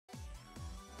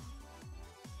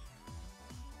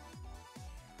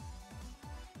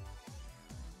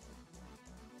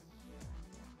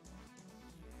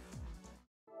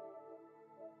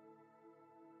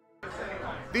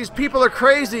These people are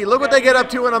crazy. Look what they get up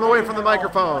to when I'm away from the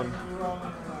microphone.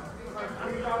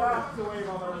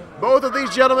 Both of these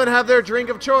gentlemen have their drink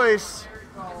of choice.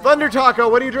 ThunderTaco,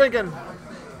 what are you drinking?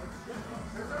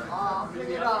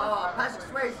 Patrick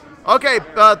Swayze. Okay,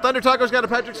 ThunderTaco's got a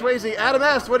Patrick Swayze. Adam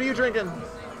S., what are you drinking?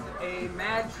 A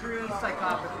Mad Tree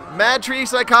Psychopathy. Mad Tree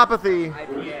Psychopathy.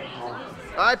 IPA.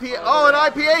 IPA. Oh, an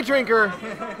IPA drinker.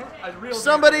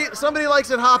 Somebody likes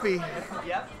it hoppy.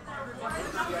 Yep.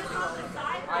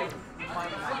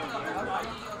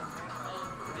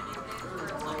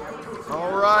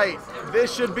 All right,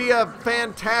 this should be a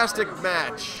fantastic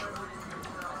match.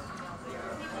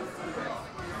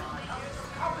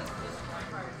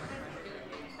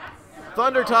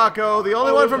 ThunderTaco, the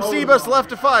only one from Cebus left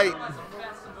to fight.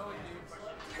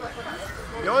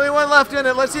 The only one left in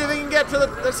it. Let's see if we can get to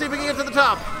the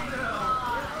top.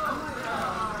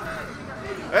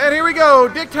 And here we go,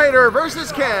 Dictator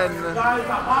versus Ken.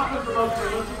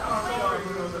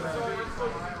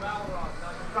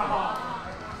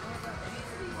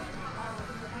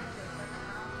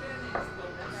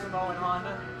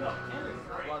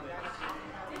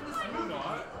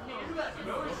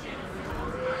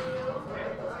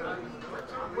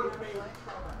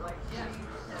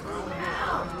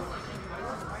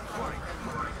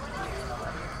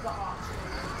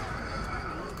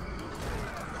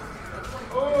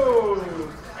 Oh,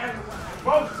 and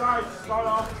both sides start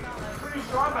off pretty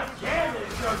strong, but Ken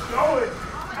is just going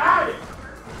at it.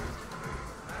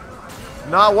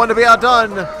 Not one to be outdone.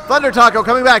 ThunderTaco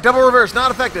coming back, double reverse,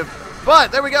 not effective.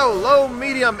 But there we go, low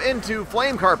medium into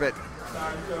flame carpet.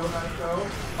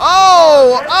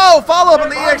 Oh, follow up on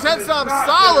the EX head stomp,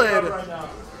 solid.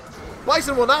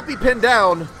 Bison will not be pinned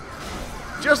down.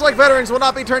 Just like veterans will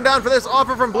not be turned down for this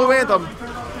offer from Blue Anthem.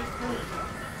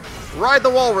 Ride the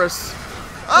walrus.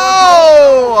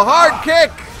 Oh, hard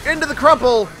kick into the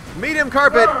crumple. Medium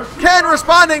carpet. Ken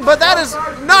responding, but that is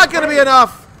not going to be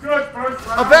enough.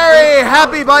 A very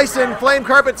happy Bison flame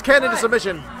carpets Ken into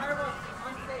submission.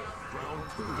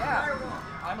 Yeah,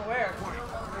 I'm aware.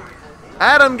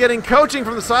 Adam getting coaching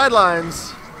from the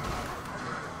sidelines.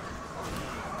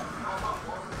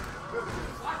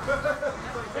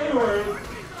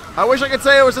 I wish I could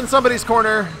say it was in somebody's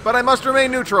corner, but I must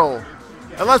remain neutral.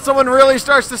 Unless someone really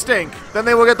starts to stink, then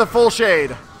they will get the full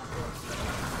shade.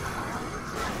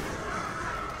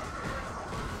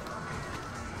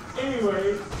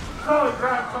 Anyway, solid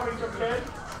grab coming from Ken.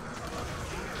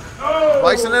 Oh,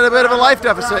 Bison in a bit of a life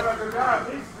deficit.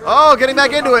 Oh, getting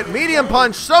back into it. Medium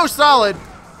punch, so solid.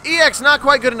 EX not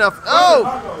quite good enough.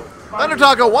 Oh,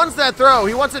 ThunderTaco wants that throw.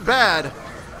 He wants it bad.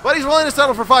 But he's willing to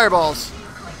settle for fireballs.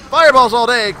 Fireballs all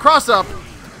day. Cross up.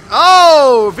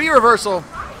 Oh, V reversal.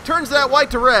 Turns that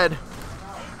white to red.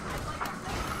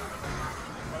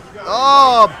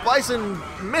 Oh, Bison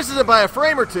misses it by a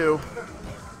frame or two.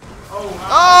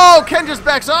 Oh, Ken just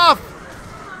backs off.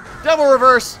 Double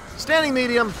reverse. Standing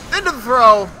medium. Into the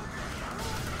throw.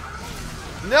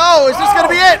 No, is this going to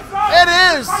be it? It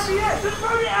is.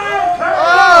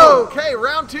 Oh, okay,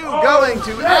 round two going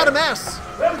to Adam S.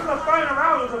 This is the final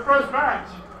round of the first match.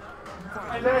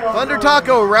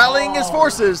 ThunderTaco rallying his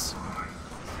forces.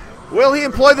 Will he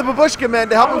employ the Babushka men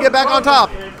to help him get back on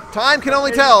top? Time can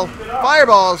only tell.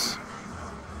 Fireballs.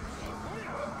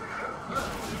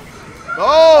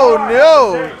 Oh,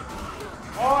 no.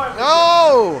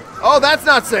 Oh, oh, that's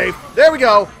not safe. There we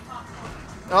go.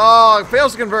 Oh,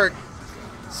 fails to convert.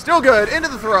 Still good. Into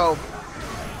the throw.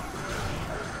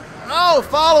 Oh,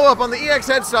 follow up on the EX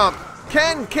head stomp.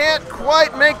 Ken can't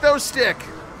quite make those stick.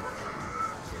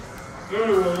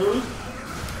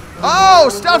 Oh,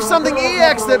 stuff something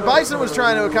EX that Bison was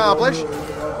trying to accomplish.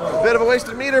 A bit of a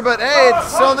wasted meter, but hey,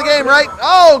 it's still in the game, right?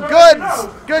 Oh,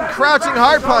 good crouching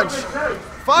hard punch.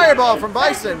 Fireball from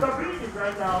Bison.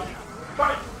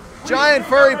 Giant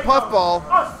furry puffball.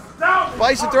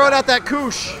 Bison throwing out that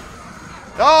koosh.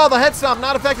 Oh, the head stomp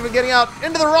not effective in getting out.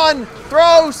 Into the run.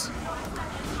 Throws.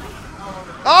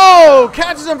 Oh,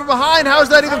 catches him from behind. How is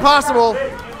that even possible?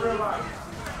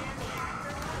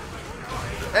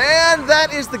 And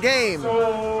that is the game.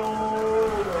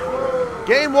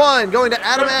 Game one going to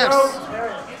Adam S.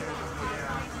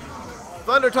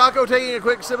 ThunderTaco taking a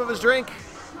quick sip of his drink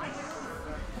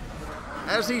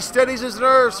as he steadies his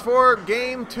nerves for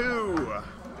game two.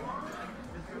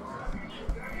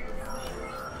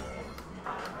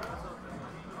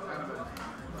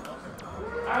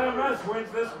 Adam S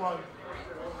wins this one.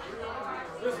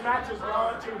 This match is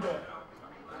gone to the.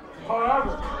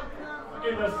 However,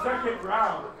 in the second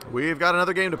round, we've got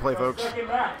another game to play, folks. Second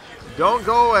match. Don't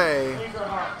go away. We've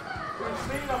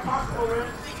seen a possible win.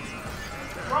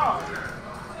 Draw.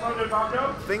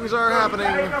 Things are happening.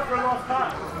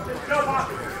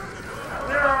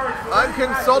 I'm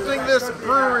consulting this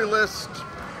brewery list.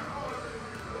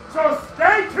 So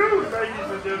stay tuned, ladies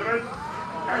and gentlemen,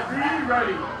 and be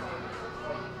ready. What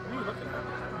are you looking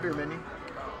at? Beer menu.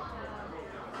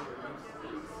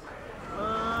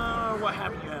 What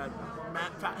haven't you had?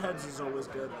 Matt Fatheads is always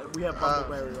good. We have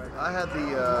Bumbleberry right now. I had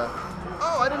the.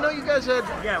 Oh, I didn't know you guys had.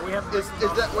 Yeah, we have. Is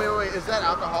that wait? Is that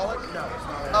alcoholic? No, it's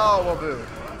not. Oh well, boo.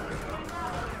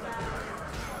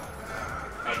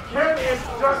 And Ken is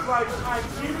just like I'm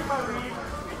keeping my lead.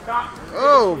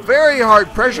 Oh, very hard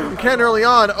pressure from Ken early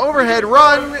on. Overhead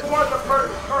run.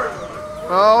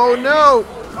 Oh no.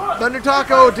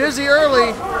 ThunderTaco dizzy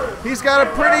early. He's got a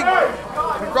pretty.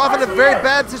 He's off in a very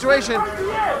bad situation.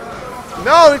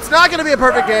 No, it's not going to be a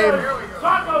perfect game.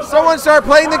 Someone start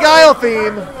playing the Guile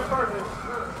theme.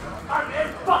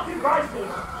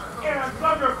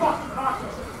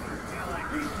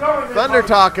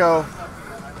 ThunderTaco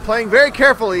playing very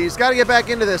carefully. He's got to get back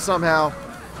into this somehow.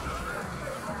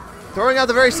 Throwing out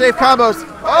the very safe combos.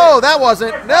 Oh, that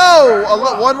wasn't. No!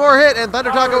 One more hit and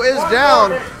ThunderTaco is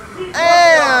down.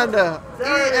 And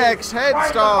EX head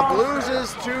stomp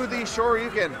loses to the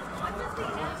Shoryuken.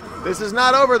 This is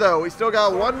not over though. We still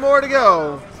got one more to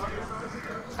go.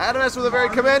 Adamus with a very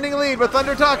commanding lead, but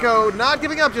ThunderTaco not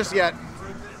giving up just yet.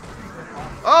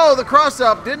 Oh, the cross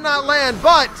up did not land,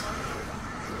 but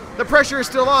the pressure is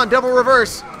still on. Double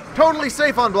reverse. Totally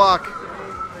safe on block.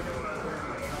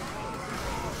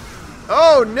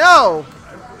 Oh no!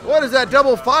 What is that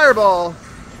double fireball?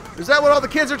 Is that what all the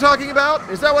kids are talking about?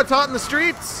 Is that what's hot in the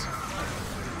streets?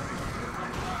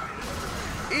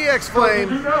 EX Flame.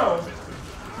 Did you know?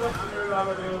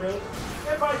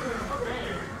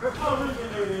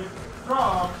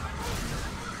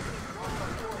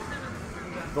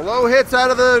 The low hits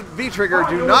out of the V-trigger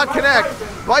do not connect.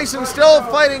 Bison still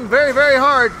fighting very, very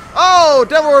hard. Oh,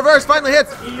 double reverse finally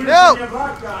hits. No!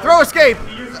 Throw escape.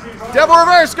 Double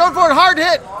reverse, going for it, hard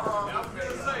hit.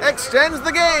 Extends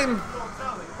the game.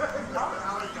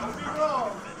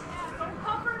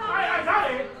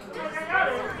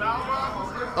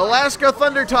 Alaska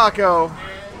ThunderTaco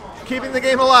keeping the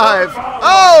game alive.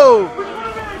 Oh!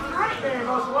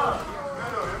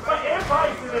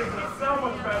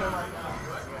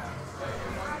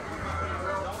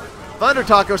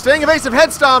 ThunderTaco staying evasive,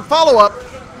 head stomp, follow up.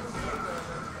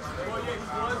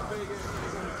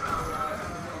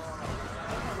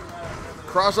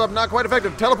 Cross up, not quite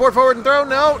effective. Teleport forward and throw,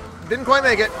 no, didn't quite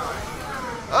make it.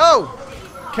 Oh,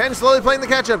 Ken slowly playing the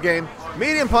catch-up game.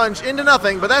 Medium punch into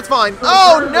nothing, but that's fine.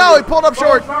 Oh no, he pulled up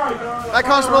short. That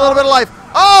cost him a little bit of life.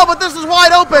 Oh, but this is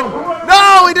wide open.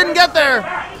 No, he didn't get there.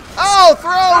 Oh,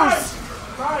 throws.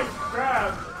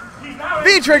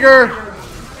 V-trigger.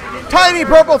 Tiny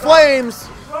purple flames.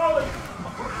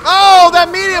 Oh,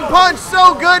 that medium punch,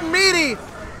 so good, meaty.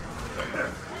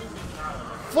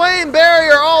 Flame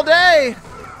barrier all day.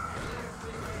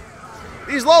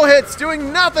 These low hits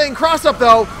doing nothing. Cross up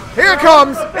though. Here it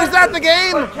comes. Is that the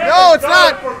game? No, it's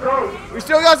not. We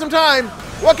still got some time.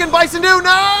 What can Bison do?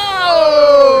 No!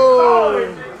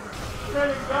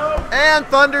 And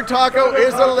ThunderTaco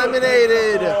is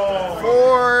eliminated.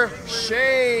 For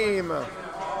shame.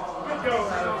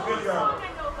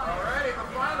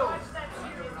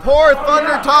 Poor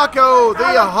ThunderTaco,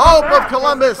 the hope of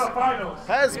Columbus,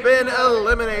 has been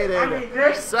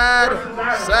eliminated. Sad,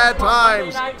 sad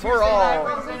times for all.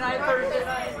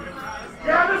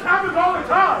 Yeah, this happens all the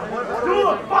time. Do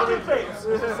the fucking face.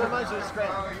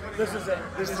 This is it.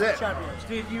 This is it. Championship.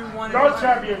 Did you want No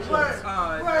championships.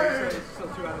 It's still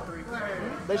 2 out of 3.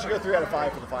 They should go 3 out of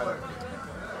 5 for the final.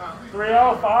 3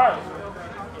 out of 5.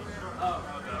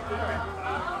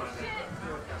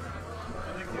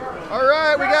 All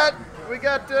right, we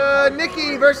got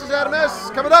Nikki versus Adam S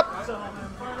coming up.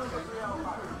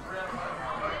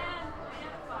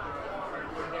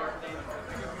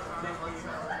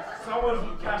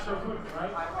 Someone cash your food,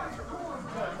 right?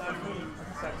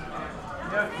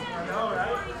 Yeah, I know,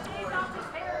 right?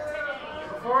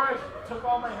 Before I took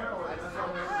all my hair away.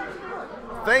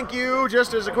 Thank you.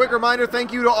 Just as a quick reminder,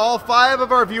 thank you to all 5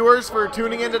 of our viewers for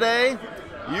tuning in today.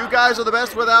 You guys are the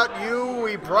best. Without you,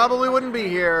 we probably wouldn't be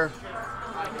here.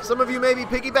 Some of you may be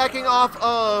piggybacking off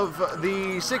of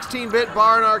the 16-bit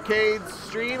bar and arcade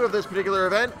stream of this particular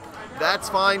event. That's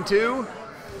fine too.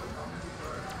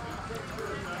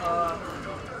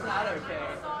 Not okay.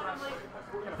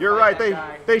 You're right.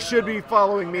 They should be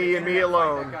following me and me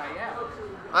alone.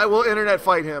 I will internet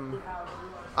fight him.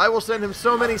 I will send him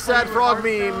so many sad frog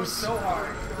memes.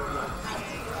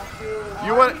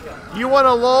 You want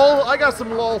a lull? I got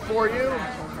some lull for you.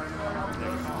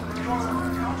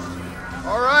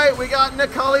 All right, we got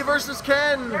Necalli versus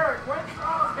Ken.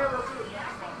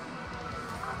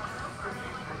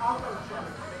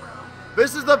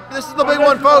 This is the big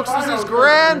one, folks. This is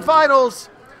grand finals.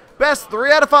 Best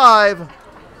 3 out of 5.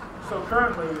 So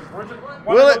currently,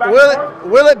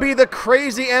 Will it be the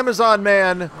crazy Amazon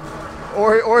man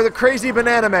or the crazy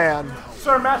banana man?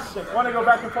 Sir MatchStick, want to go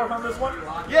back and forth on this one?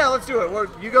 Yeah, let's do it.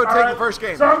 You go take the first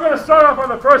game. So I'm going to start off on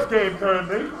the first game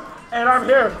currently, and I'm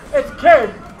here. It's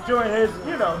Ken doing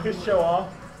his show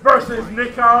off versus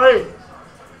Necalli.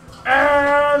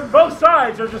 And both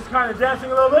sides are just kind of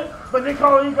dancing a little bit, but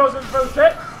Necalli goes in for the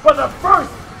set. But the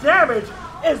first damage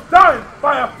is done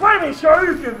by a flaming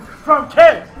Shoryuken from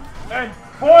Ken. And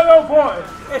boy, oh boy,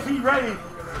 is he ready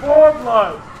for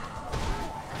blood.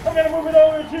 I'm going to move it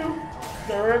over to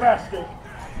Sir MatchStick.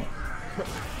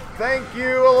 Thank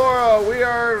you, Alora. We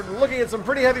are looking at some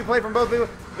pretty heavy play from both people.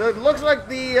 It looks like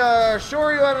the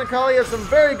Shoryu and Necalli has some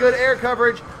very good air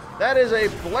coverage. That is a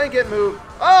blanket move.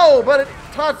 Oh, but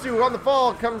Tatsu on the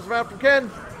fall comes out from Ken.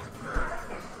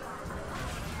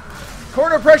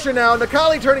 Corner pressure now.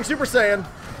 Necalli turning Super Saiyan.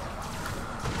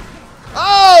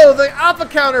 Oh, the alpha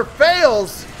counter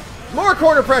fails. More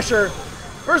corner pressure.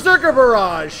 Berserker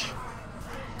Barrage.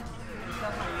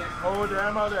 Oh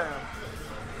damn, oh damn.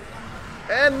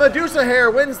 And Medusa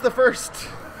Hair wins the first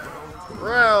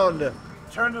round.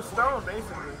 Turn to stone,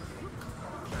 basically.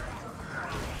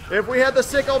 If we had the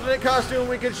sick alternate costume,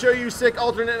 we could show you sick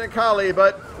alternate Necalli,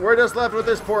 but we're just left with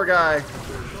this poor guy.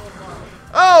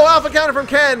 Oh, alpha counter from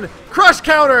Ken. Crush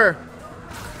counter.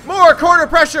 More corner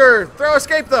pressure. Throw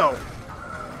escape, though.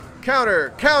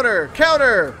 Counter, counter,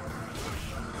 counter.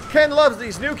 Ken loves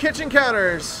these new kitchen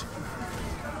counters.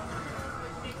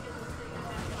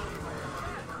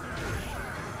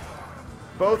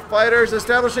 Both fighters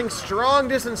establishing strong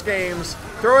distance games,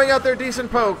 throwing out their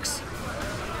decent pokes.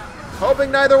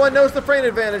 Hoping neither one knows the frame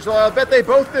advantage, though I'll bet they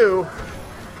both do.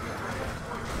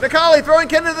 Necalli throwing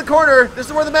Ken into the corner. This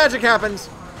is where the magic happens.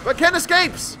 But Ken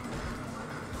escapes.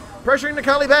 Pressuring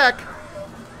Necalli back.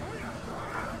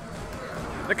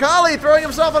 Necalli throwing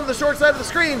himself onto the short side of the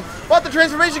screen, but the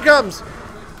transformation comes.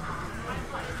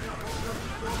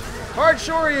 Hard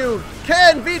Shoryu.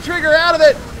 Ken, V-trigger out of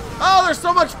it. Oh, there's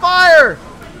so much fire.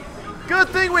 Good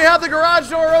thing we have the garage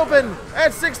door open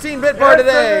at 16-bit bar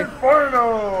today.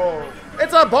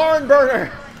 It's a barn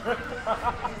burner.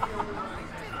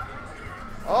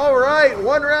 All right,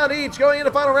 1 round each going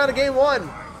into final round of game 1.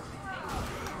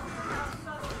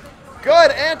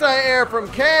 Good anti-air from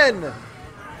Ken.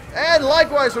 And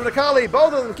likewise from Necalli,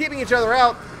 both of them keeping each other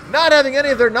out, not having any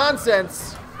of their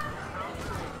nonsense.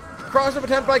 Cross-up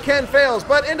attempt by Ken fails,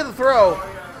 but into the throw.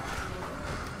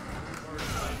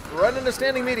 Run into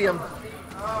standing medium.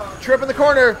 Trip in the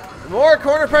corner. More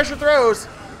corner pressure throws.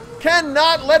 Ken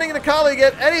not letting Necalli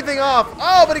get anything off.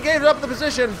 Oh, but he gave up the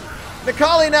position.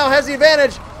 Necalli now has the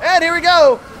advantage. And here we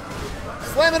go.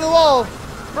 Slam into the wall.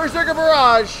 Berserker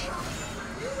Barrage.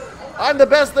 I'm the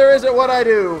best there is at what I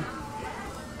do.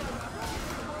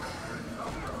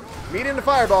 Meet into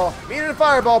Fireball. Meet into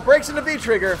Fireball. Breaks into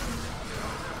V-trigger.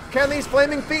 Can these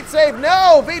flaming feet save?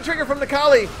 No! V-trigger from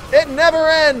Necalli. It never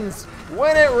ends.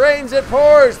 When it rains, it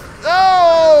pours.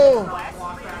 Oh!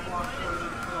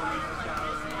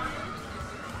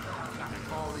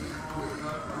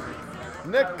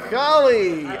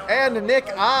 Necalli and Nick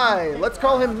I. Let's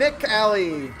call him Nick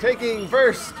Alley, taking the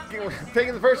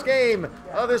first game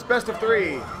of this best of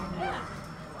 3.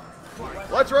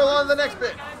 Let's roll on to the next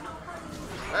bit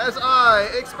as I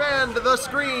expand the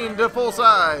screen to full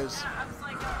size.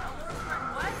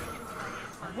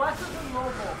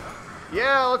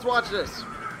 Yeah, let's watch this.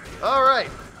 All right.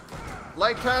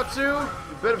 Light Tatsu, a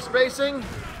bit of spacing.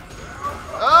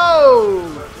 Oh!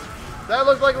 That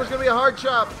looked like it was going to be a hard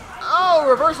chop. Oh,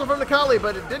 reversal from Necalli,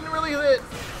 but it didn't really hit.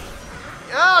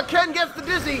 Oh, Ken gets the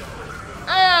dizzy.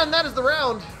 And that is the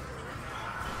round.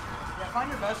 Yeah, find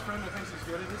your best friend that thinks he's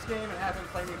good at this game and have him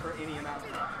play me for any amount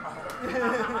of time.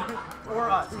 Or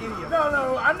us, any of them.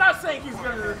 No, I'm not saying he's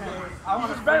good at this game.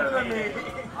 He's better than me.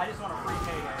 I just want a free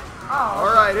payday. Oh.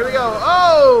 All right, here we go.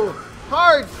 Oh!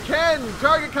 Hard Ken,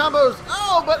 target combos.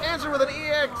 Oh, but answer with an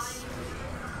EX.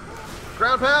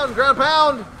 Ground pound, ground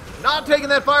pound. Not taking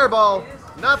that fireball.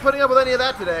 Not putting up with any of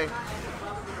that today.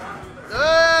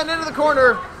 And into the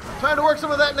corner. Time to work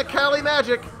some of that Necalli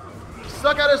magic.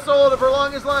 Suck out his soul to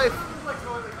prolong his life.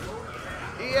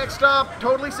 EX stomp,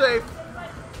 totally safe.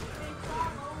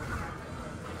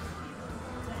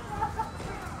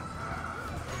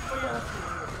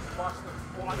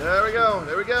 There we go,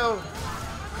 there we go.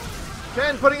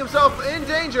 Ken putting himself in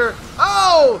danger.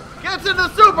 Oh! Gets into the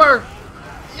super!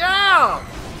 Yeah!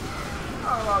 I'm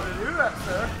not allowed to do that,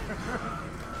 sir.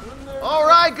 All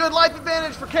right, good life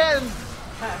advantage for Ken.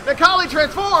 Necalli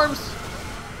transforms.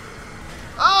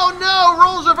 Oh no,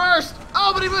 rolls reversed.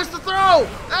 Oh, but he missed the throw.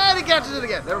 And he catches it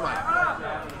again. Never mind.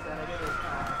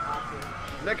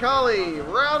 Necalli,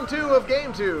 round 2 of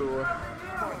game 2.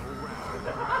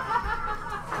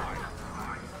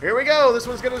 Here we go. This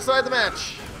one's going to decide the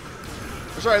match.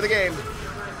 Or, sorry, the game.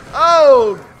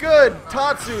 Oh, good.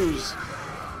 Tatsus.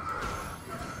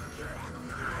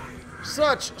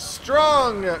 Such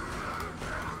strong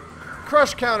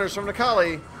crush counters from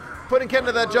Necalli, putting Ken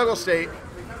to that juggle state.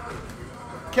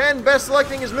 Ken best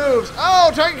selecting his moves.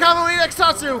 Oh, target combo EX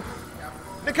Tatsu.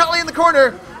 Necalli in the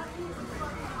corner.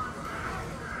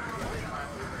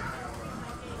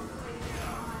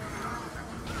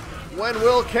 When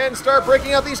will Ken start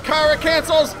breaking out these Kyra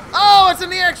cancels? Oh, it's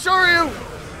an EX Shoryu.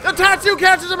 The Tatsu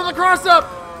catches him with a cross up.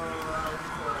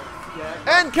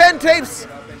 And Ken takes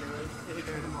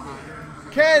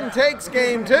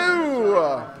game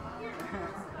 2.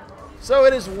 So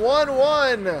it is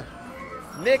 1-1.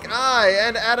 Nick I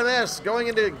and Adam S going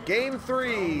into game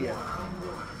 3.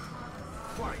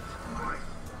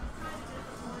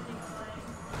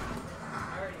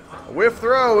 Whiff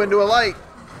throw into a light.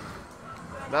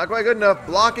 Not quite good enough.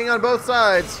 Blocking on both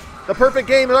sides. The perfect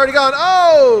game is already gone.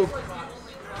 Oh!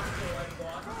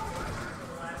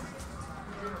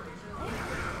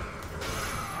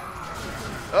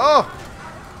 Oh!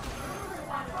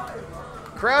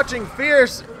 Crouching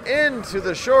fierce into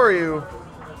the Shoryu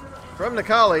from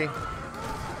Necalli.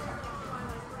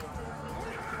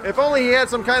 If only he had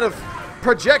some kind of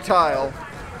projectile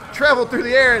traveled through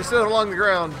the air instead of along the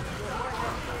ground.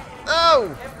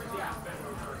 Oh!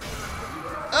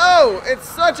 Oh, it's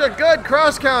such a good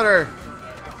cross counter.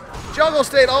 Juggle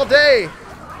state all day.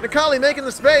 Necalli making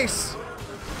the space.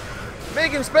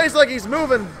 Making space like he's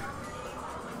moving.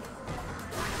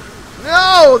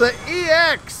 No, the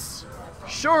EX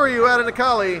Shoryu out of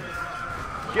Necalli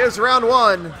gives round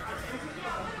 1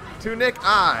 to Nick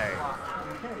I.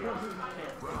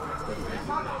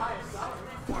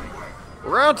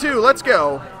 Round 2, let's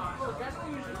go.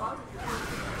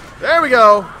 There we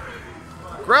go.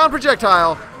 Ground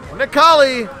projectile.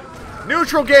 Necalli,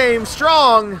 neutral game,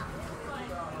 strong.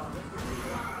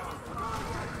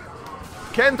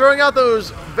 Ken throwing out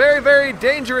those very, very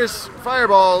dangerous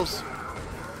fireballs.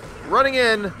 Running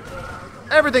in.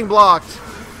 Everything blocked.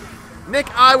 Nick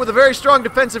I with a very strong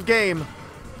defensive game.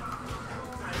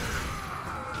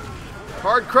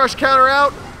 Hard crush counter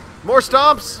out. More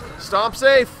stomps. Stomp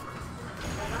safe.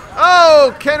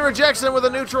 Oh, Ken rejects him with a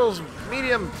neutrals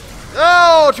medium.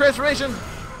 Oh, transformation.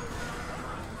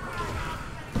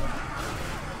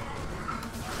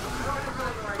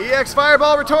 EX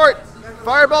fireball retort.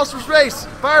 Fireballs from space.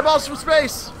 Fireballs from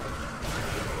space.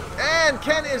 And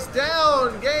Ken is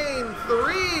down. Game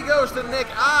 3 goes to Nick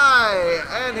I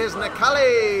and his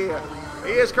Necalli.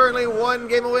 He is currently one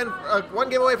game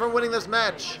away from winning this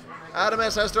match. Adam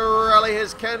S has to rally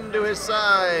his Ken to his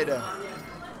side.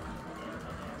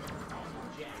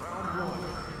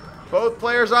 Both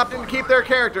players opting to keep their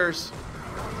characters.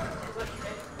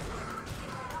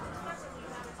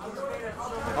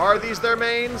 Are these their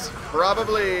mains?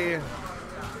 Probably.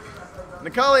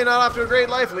 Necalli not off to a great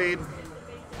life lead.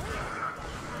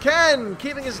 Ken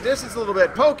keeping his distance a little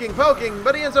bit, poking,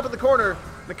 but he ends up in the corner.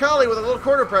 Necalli with a little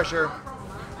corner pressure.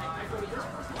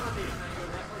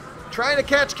 Trying to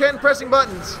catch Ken pressing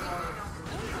buttons.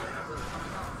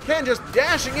 Ken just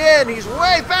dashing in. He's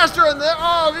way faster into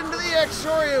the EX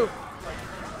Shoryu.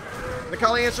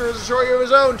 Necalli answers a Shoryu of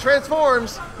his own.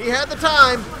 Transforms. He had the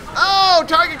time. Oh,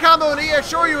 target combo and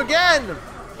EX Shoryu again.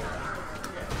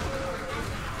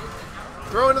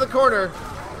 Throw into the corner.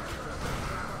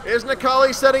 Is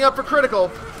Necalli setting up for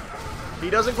critical? He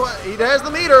doesn't quite. He has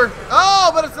the meter.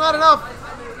 Oh, but it's not enough.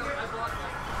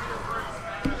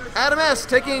 Adam S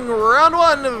taking round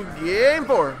 1 of game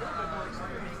 4.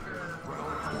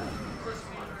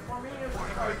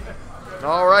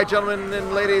 All right, gentlemen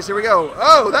and ladies, here we go.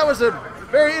 Oh, that was a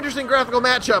very interesting graphical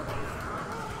matchup.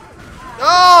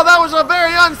 Oh, that was a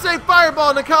very unsafe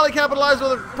fireball. Necalli capitalized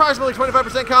with approximately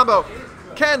 25% combo.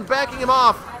 Ken backing him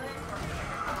off.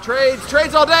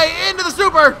 Trades all day into the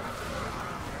super.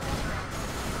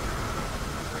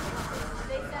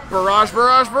 Barrage.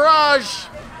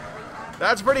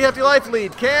 That's a pretty hefty life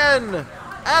lead. Ken,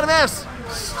 Adam S,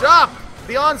 stop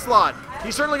the onslaught.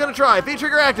 He's certainly going to try.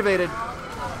 V-trigger activated.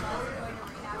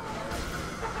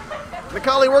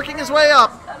 Necalli working his way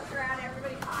up.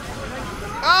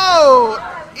 Oh,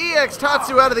 EX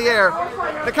Tatsu out of the air.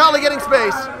 Necalli getting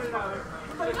space.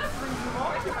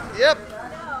 Yep.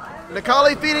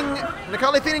 Necalli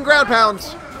feeding ground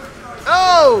pounds.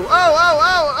 Oh.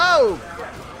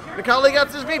 Necalli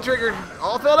got his V trigger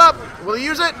all filled up. Will he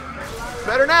use it?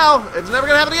 Better now. It's never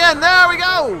going to happen again. There we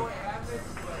go.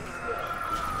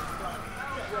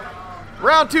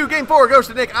 Round 2, game 4 goes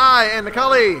to Nick I and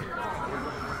Necalli.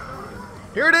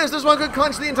 Here it is. This one could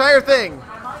clinch the entire thing.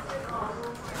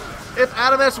 If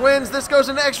Adam S wins, this goes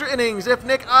into extra innings. If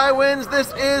Nick I wins,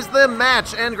 this is the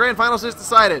match, and grand finals is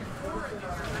decided.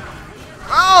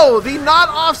 Oh, the not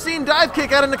off-scene dive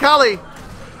kick out of Necalli.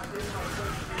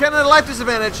 Ken at a life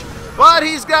disadvantage, but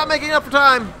he's got making up for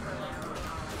time.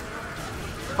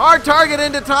 Hard target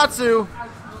into Tatsu.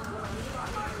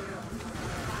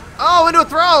 Oh, into a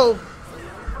throw.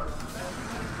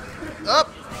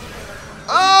 Up.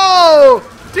 Oh,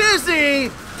 dizzy.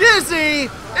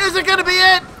 Is it going to be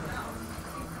it?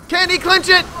 Can he clinch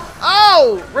it?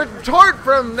 Oh, retort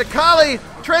from Necalli.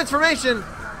 Transformation.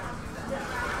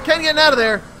 Ken getting out of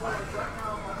there.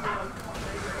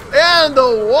 And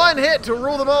the one hit to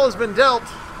rule them all has been dealt.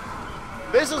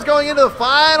 This is going into the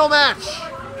final match.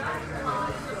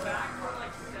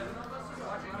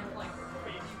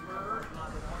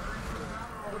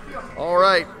 All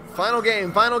right, final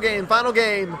game.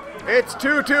 It's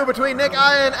 2-2 between Nick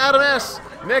I and Adam S.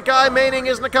 Nick I maining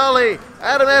his Necalli.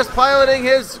 Adam S piloting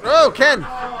his, oh, Ken.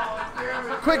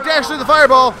 Quick dash through the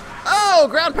fireball. Oh,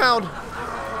 ground pound.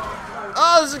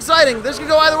 Oh, this is exciting. This could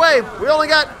go either way. We only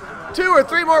got 2 or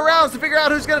 3 more rounds to figure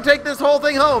out who's going to take this whole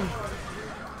thing home.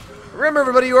 Remember,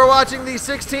 everybody, you are watching the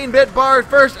 16-bit bar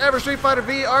first ever Street Fighter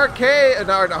V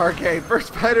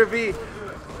First Fighter V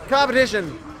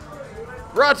competition.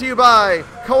 Brought to you by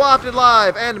Co-opted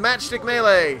Live and MatchStick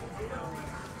Melee.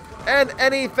 And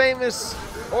any famous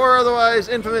or otherwise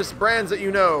infamous brands that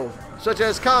you know, such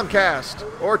as Comcast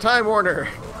or Time Warner.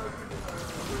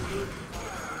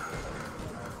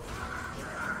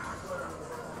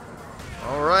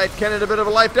 All right, Ken at a bit of a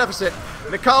life deficit.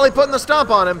 Necalli putting the stomp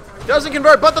on him. Doesn't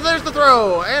convert, but there's the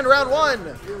throw. And round 1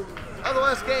 of the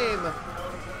last game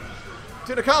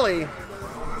to Necalli.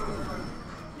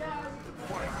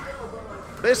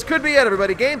 This could be it,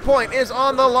 everybody. Game point is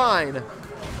on the line.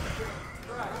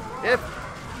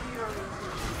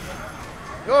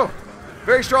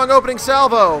 Very strong opening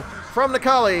salvo from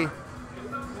Necalli.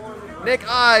 Nick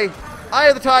I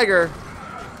of the Tiger.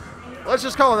 Let's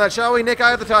just call him that, shall we? Nick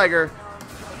I of the Tiger.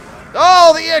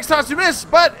 Oh, the EX Tatsu missed,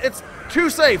 but it's too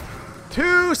safe.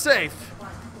 Too safe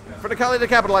for Necalli to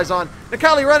capitalize on.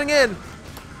 Necalli running in.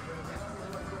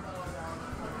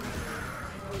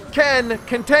 Ken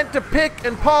content to pick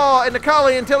and paw at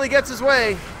Necalli until he gets his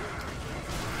way.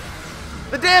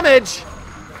 The damage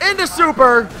into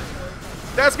super.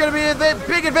 That's going to be a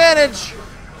big advantage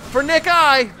for Nick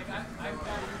I.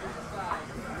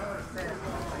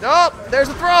 Nope, there's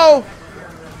a throw.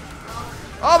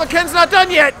 Oh, but Ken's not done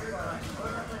yet.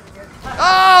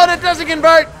 Oh, and it doesn't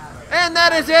convert. And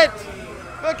that is it.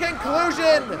 The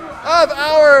conclusion of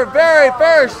our very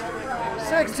first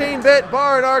 16-bit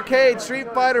bar and arcade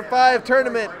Street Fighter V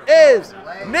tournament is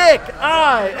Nick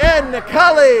I and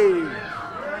Necalli.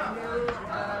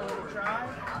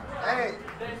 Hey,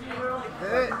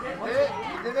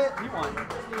 did it? He won.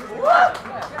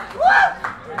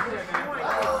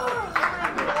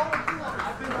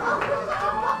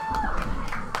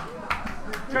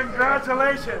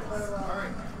 Congratulations.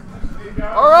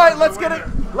 All right, let's get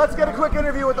a quick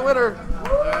interview with the winner.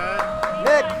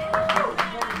 Nick,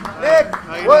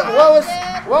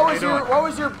 what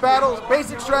was your battle's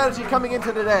basic strategy coming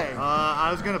into today?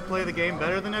 I was gonna play the game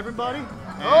better than everybody.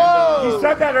 And, he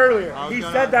said that earlier. He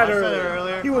said that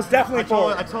earlier. He was definitely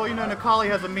forward. I told you, Necalli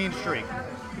has a mean streak.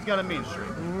 He's got a mean streak.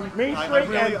 Mean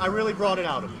streak. I really brought it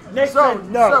out of him. Nick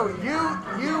said no. So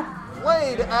you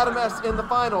played Adam S in the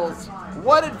finals.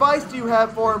 What advice do you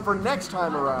have for him for next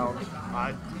time around?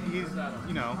 He's,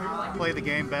 play the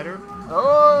game better.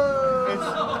 Oh!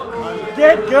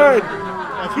 Get good.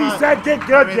 He said get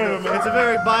good, gentlemen. It's a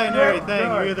very binary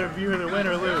thing. You either win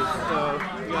or lose. So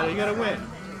you gotta win.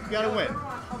 You gotta win.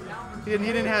 He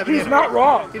didn't have it. He's not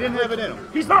wrong. He didn't have it in him.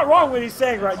 He's not wrong what he's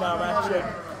saying right now, MatchStick.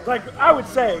 Like I would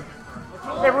say,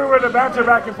 if we were to banter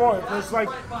back and forth, it's like,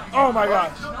 oh my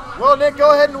gosh. Well, Nick,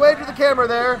 go ahead and wave to the camera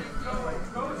there.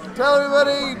 Tell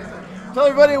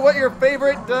everybody what your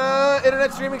favorite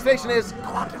internet streaming station is.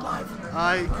 Co-opted Live.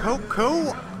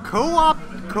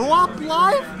 Co-op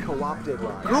live? Co-opted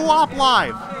Live. Co-op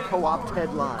live.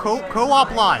 Co-opted Live.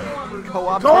 Co-op live.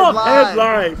 Co-opted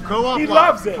Live. Co-op He live.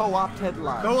 loves it. Co-opted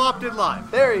Live. Co-opted live.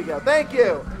 There you go. Thank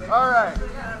you. All right.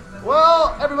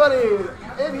 Well, everybody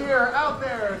in here, out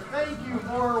there, thank you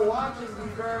for watching the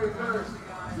very first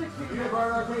 16-bit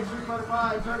bar arcade Street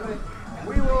Fighter V tournament.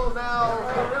 We will now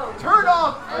turn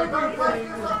off everything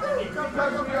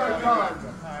because we are done.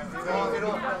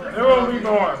 There will be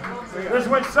more. This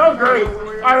went so great.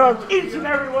 I love each and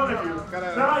every one of you.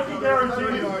 That I can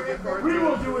guarantee you, we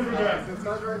will do it again.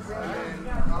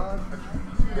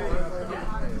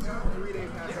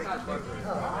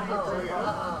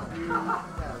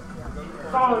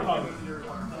 Solid love.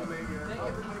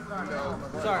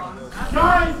 Sorry.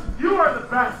 Guys, you are the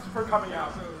best for coming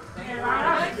out. And I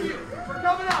ask Thank you for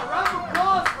coming out. Round of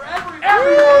applause for everyone.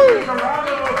 everyone gets a round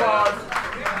of applause.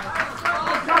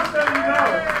 Just so you know.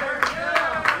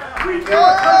 We do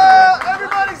it.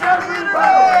 Everybody's happy to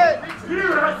You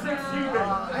have succeeded.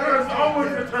 There is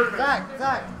always a tournament.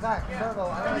 Zach, Turbo,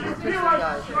 I If know you you're feel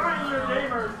like trying your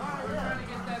gamers,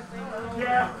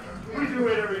 yeah, we do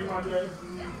it every Monday.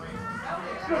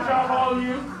 Good job, all of you.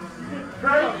 You did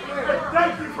great. And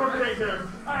thank you for being here.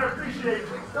 I appreciate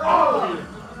all of you.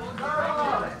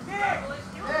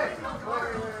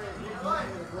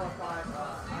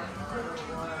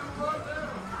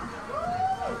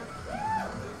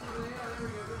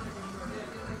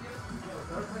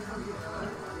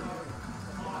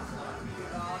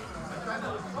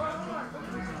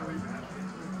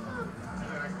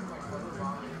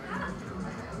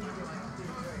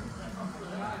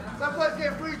 That place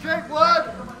get free drink, blood!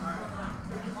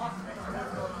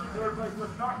 Third place was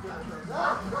not good.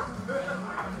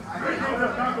 Three games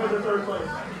have not go to third place.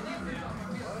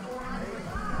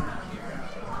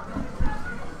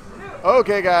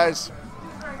 Okay, guys.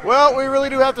 Well, we really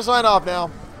do have to sign off now.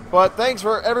 But thanks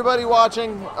for everybody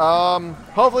watching.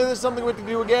 Hopefully this is something we can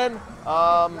do again.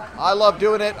 I love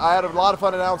doing it. I had a lot of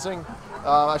fun announcing.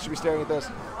 I should be staring at this.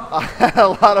 I had a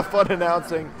lot of fun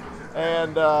announcing.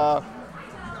 And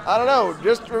I don't know.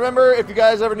 Just remember, if you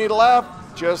guys ever need a laugh,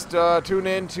 just tune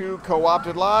in to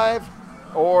Co-opted Live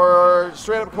or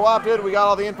straight up Co-opted. We got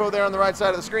all the info there on the right side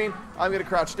of the screen. I'm going to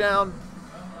crouch down.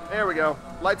 There we go.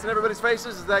 Lights in everybody's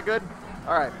faces. Is that good?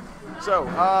 All right. So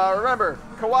remember,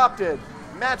 Co-opted,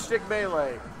 MatchStick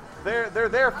Melee. They're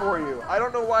there for you. I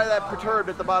don't know why that perturbed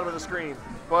at the bottom of the screen,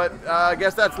 but I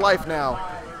guess that's life now.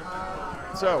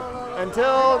 So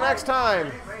until next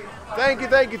time, thank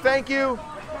you.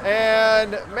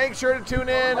 And make sure to tune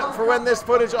in for when this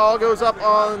footage all goes up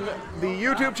on the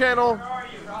YouTube channel.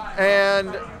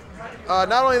 And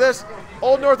not only this,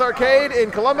 Old North Arcade in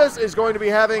Columbus is going to be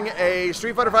having a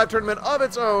Street Fighter V tournament of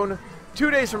its own 2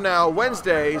 days from now,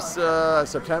 Wednesday,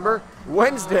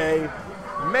 Wednesday,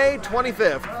 May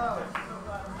 25th,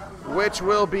 which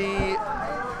will be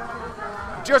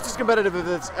just as competitive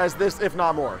as this, if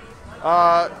not more.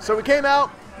 So we came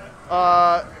out.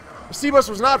 C-Bus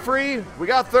was not free. We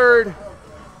got third,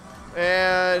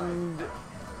 and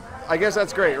I guess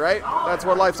that's great, right? That's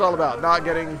what life's all about, not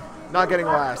getting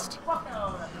last.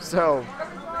 So,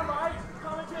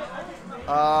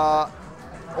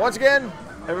 once again,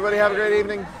 everybody have a great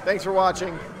evening. Thanks for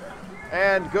watching,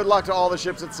 and good luck to all the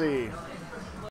ships at sea.